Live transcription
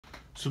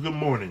So good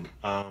morning.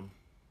 Good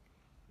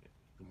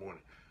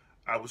morning.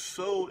 I was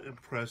so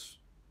impressed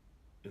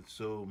and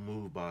so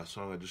moved by a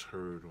song I just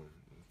heard on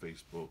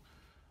Facebook.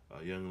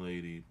 A young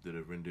lady did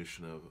a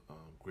rendition of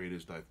 "Great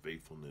Is Thy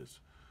Faithfulness."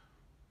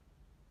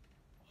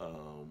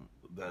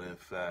 That in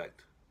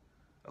fact,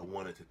 I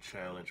wanted to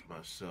challenge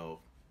myself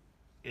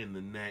in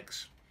the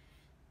next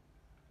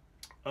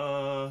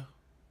uh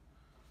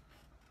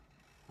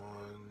 1,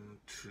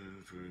 2,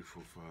 3,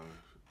 4, 5.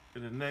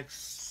 In the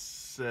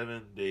next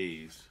 7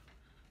 days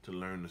to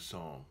learn the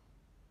song.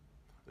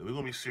 And we're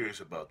gonna be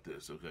serious about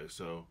this, okay?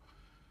 So,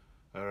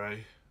 all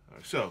right.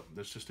 So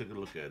let's just take a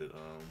look at it.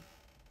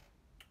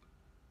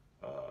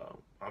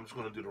 I'm just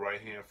gonna do the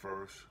right hand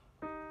first.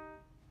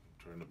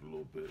 Turn up a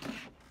little bit.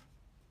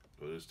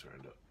 Oh, it is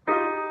turned up. All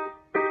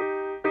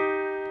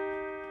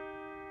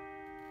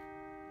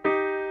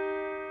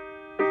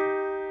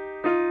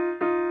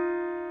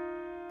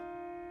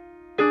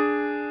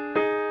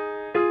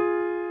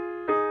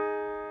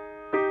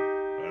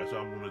right, that's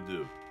what I'm gonna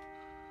do.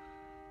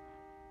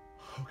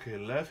 Okay,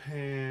 left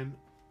hand,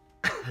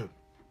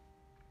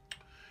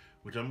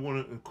 which I'm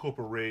gonna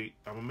incorporate.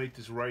 I'm gonna make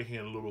this right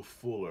hand a little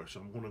fuller, so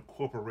I'm gonna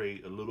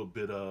incorporate a little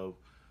bit of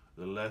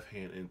the left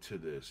hand into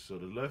this. So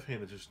the left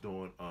hand is just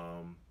doing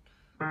okay,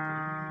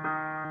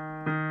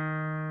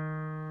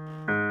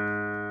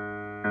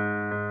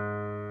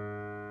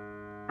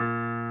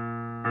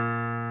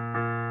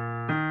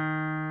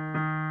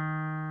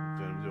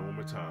 let me do it one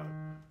more time.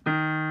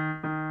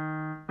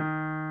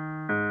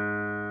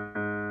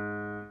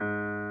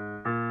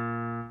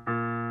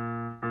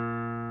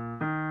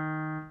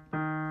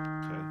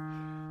 Okay.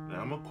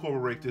 Now I'm gonna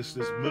incorporate this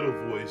middle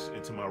voice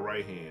into my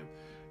right hand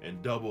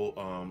and double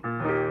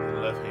the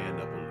left hand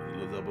up,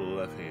 double the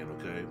left hand.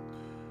 Okay.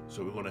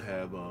 So we're gonna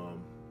have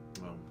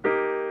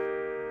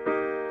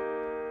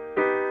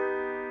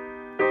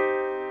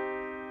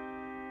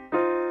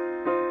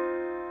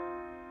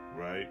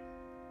right.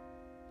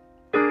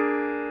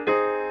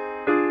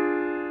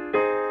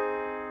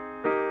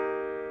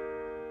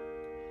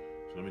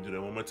 So let me do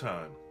that one more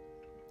time.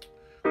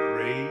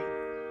 Great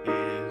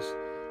is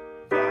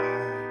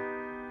thy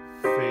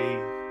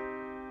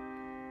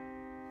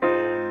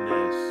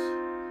faithfulness,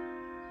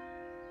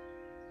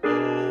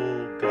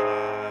 O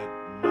God,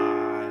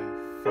 my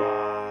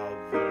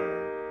Father.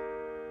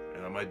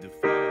 And I might do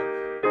five.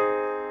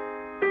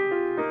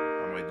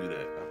 I might do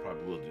that. I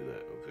probably will do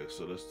that. Okay,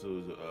 so let's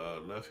do the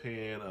left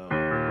hand.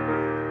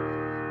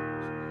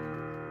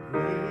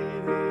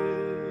 Great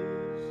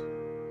is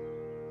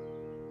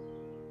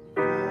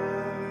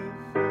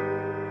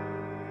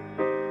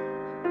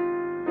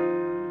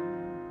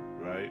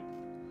right?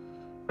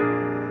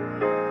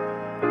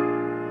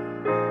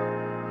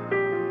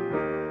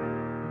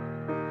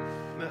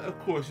 Now, of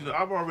course,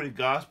 I've already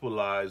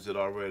gospelized it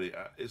already.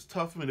 It's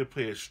tough for me to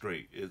play it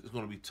straight. It's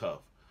going to be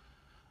tough.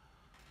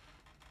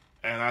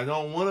 And I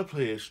don't want to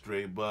play it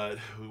straight, but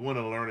we want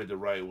to learn it the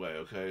right way,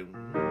 okay?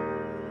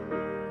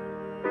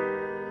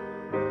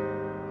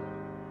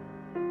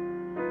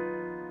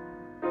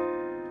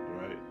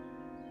 Right?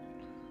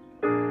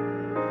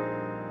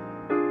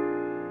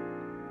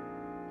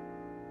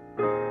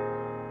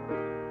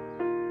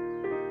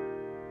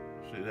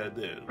 See that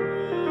there.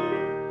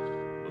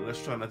 But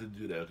let's try not to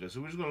do that, okay? So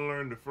we're just going to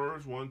learn the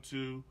first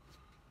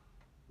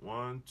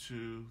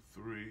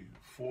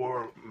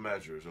 4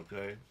 measures,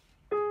 okay?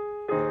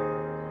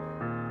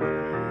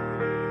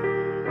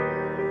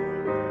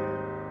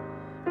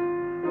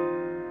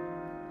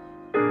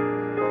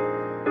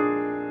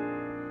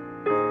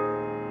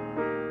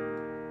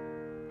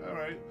 All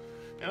right.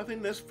 And I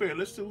think that's fair.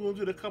 We're going to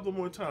do it a couple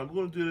more times. We're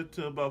going to do it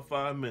to about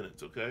 5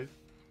 minutes, okay?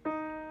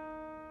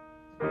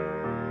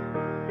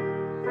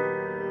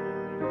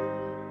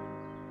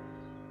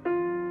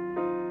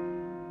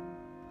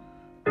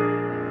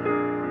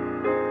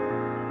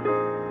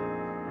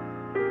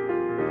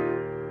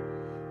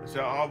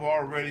 So I've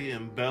already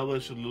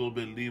embellished a little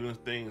bit, leaving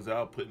things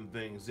out, putting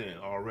things in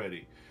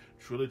already.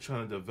 Truly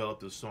trying to develop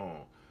the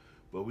song.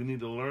 But we need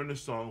to learn the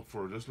song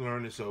first. Let's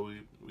learn it. So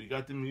we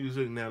got the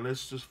music. Now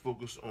let's just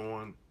focus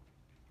on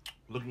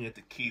looking at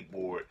the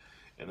keyboard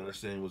and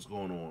understanding what's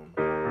going on.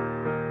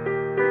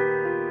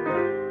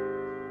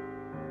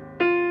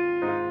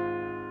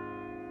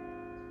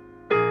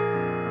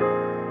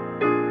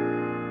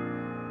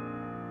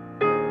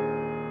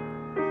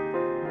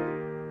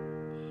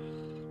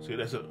 See,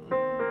 that's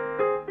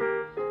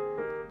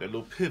that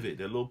little pivot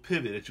that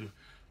you.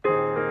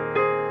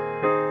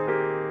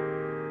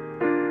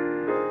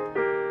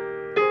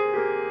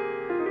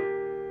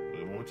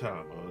 One more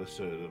time. Let's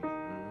say it.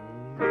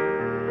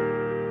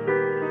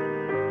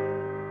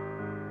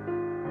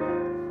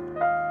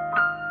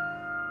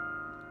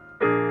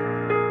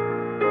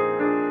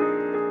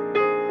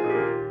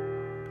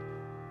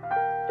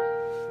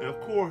 And of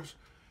course,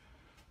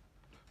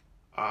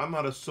 I'm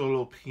not a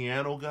solo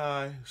piano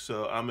guy,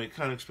 so I'm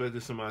kind of expecting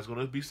somebody's going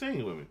to be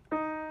singing with me.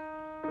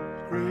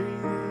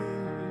 Great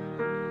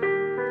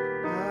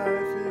thy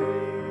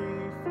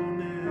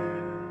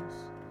faithfulness,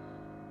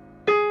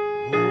 O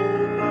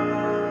Lord,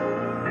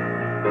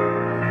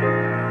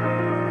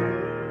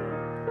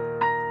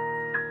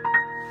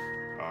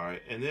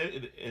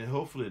 and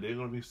hopefully they're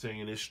gonna be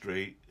singing it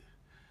straight.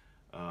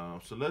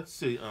 So let's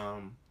see.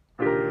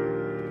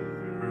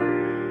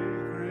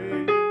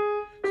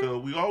 So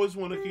we always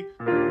want to keep.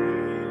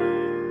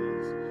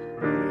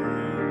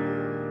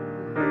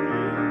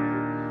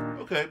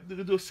 Okay, we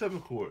can do a 7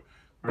 chord.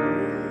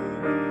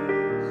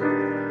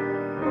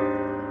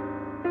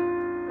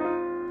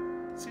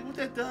 See what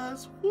that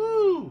does?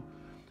 Woo!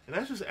 And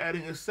that's just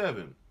adding a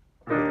 7.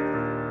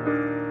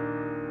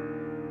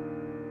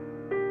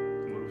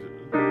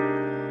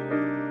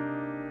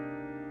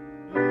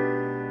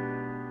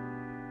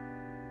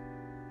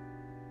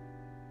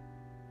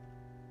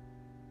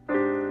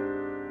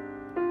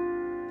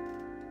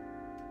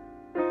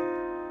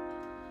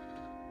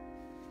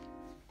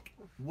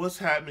 What's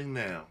happening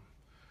now?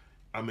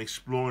 I'm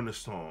exploring the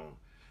song.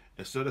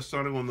 Instead of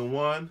starting on the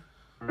 1,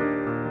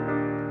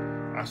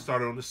 I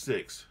started on the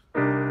 6.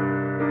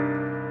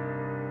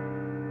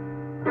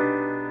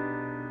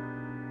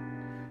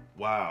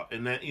 Wow.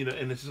 And that,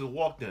 and this is a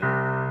walk down.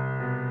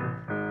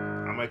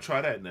 I might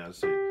try that now.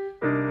 See.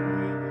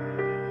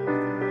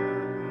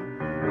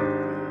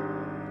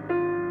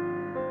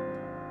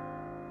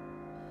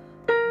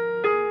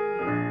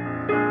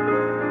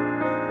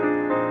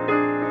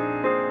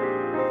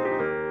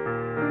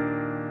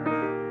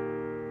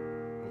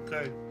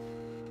 Okay.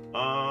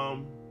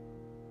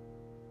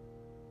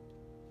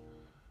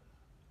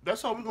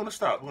 That's all we're gonna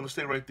stop. We're gonna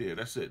stay right there.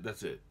 That's it.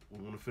 That's it.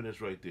 We're gonna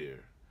finish right there.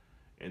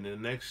 And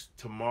then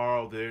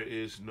tomorrow there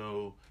is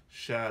no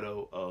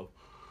shadow of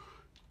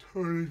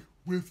turning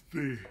with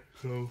thee.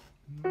 So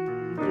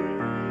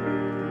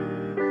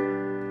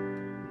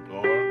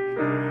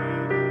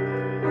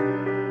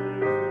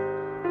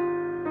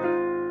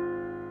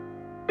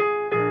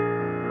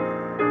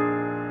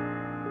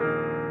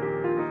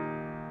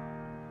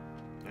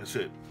that's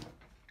it.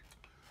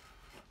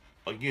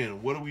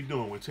 Again, what are we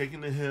doing? We're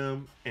taking the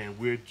hymn and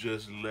we're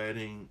just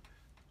letting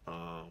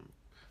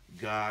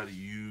God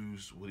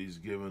use what He's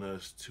given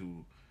us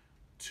to.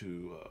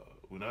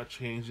 We're not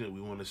changing it.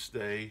 We want to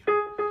stay.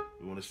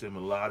 We want to stay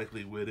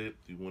melodically with it.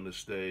 We want to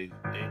stay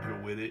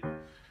anchored with it.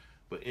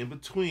 But in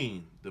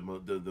between the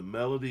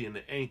melody and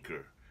the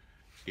anchor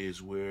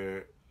is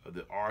where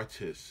the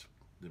artist,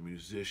 the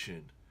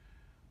musician,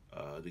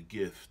 the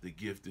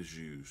gift is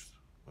used.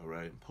 All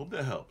right. Hope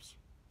that helps.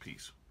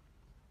 Peace.